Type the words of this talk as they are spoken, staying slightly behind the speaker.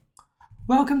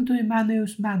Welcome to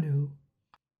Emmanuel's Manual.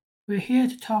 We're here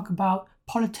to talk about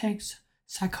politics,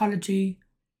 psychology,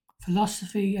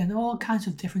 philosophy, and all kinds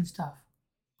of different stuff.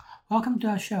 Welcome to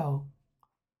our show.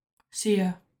 See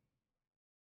ya.